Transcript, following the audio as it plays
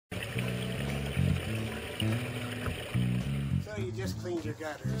So you just cleaned your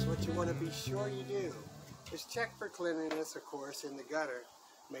gutters. What you want to be sure you do is check for cleanliness, of course, in the gutter.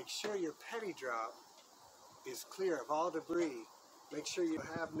 Make sure your petty drop is clear of all debris. Make sure you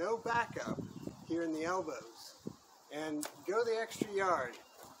have no backup here in the elbows. And go the extra yard.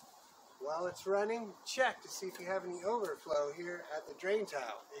 While it's running, check to see if you have any overflow here at the drain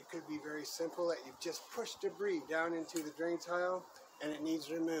tile. It could be very simple that you've just pushed debris down into the drain tile and it needs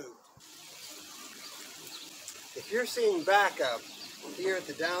removed. If you're seeing backup here at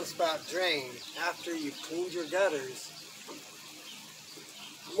the downspout drain after you've cleaned your gutters,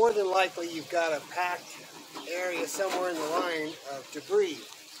 more than likely you've got a packed area somewhere in the line of debris.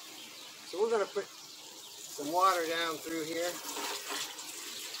 So we're going to put some water down through here.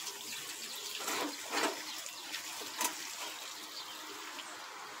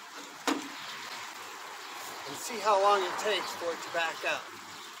 And see how long it takes for it to back up.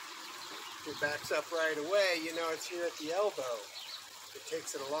 If it backs up right away, you know it's here at the elbow. If it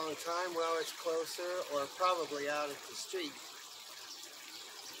takes it a long time, well, it's closer or probably out at the street.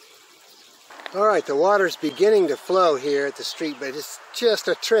 Alright, the water's beginning to flow here at the street, but it's just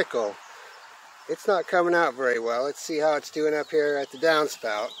a trickle. It's not coming out very well. Let's see how it's doing up here at the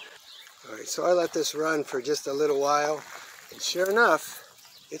downspout. Alright, so I let this run for just a little while, and sure enough,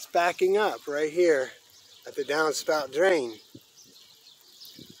 it's backing up right here at the downspout drain.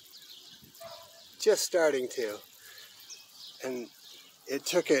 Just starting to. And it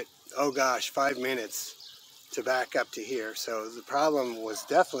took it, oh gosh, 5 minutes to back up to here. So the problem was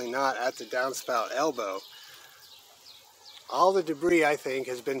definitely not at the downspout elbow. All the debris, I think,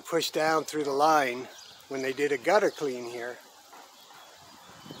 has been pushed down through the line when they did a gutter clean here.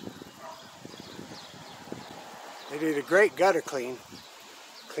 They did a great gutter clean.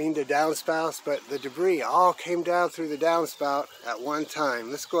 Cleaned the downspouts, but the debris all came down through the downspout at one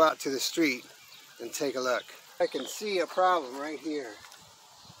time. Let's go out to the street and take a look. I can see a problem right here.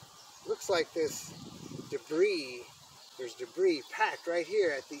 Looks like this debris, there's debris packed right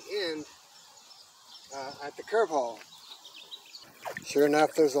here at the end, at the curb hole. Sure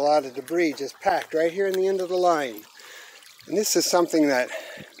enough, there's a lot of debris just packed right here in the end of the line. And this is something that,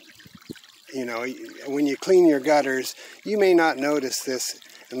 you know, when you clean your gutters, you may not notice this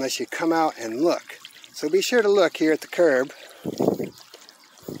unless you come out and look. So be sure to look here at the curb,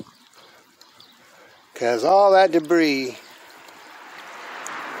 because all that debris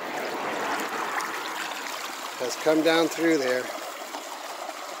has come down through there.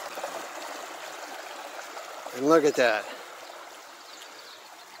 And look at that.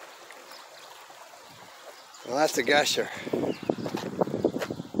 Well, that's a gusher.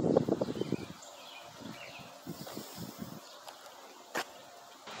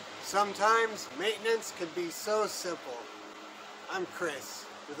 Sometimes maintenance can be so simple. I'm Chris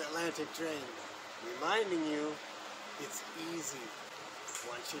with Atlantic Drain, reminding you it's easy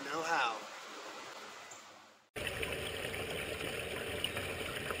once you know how.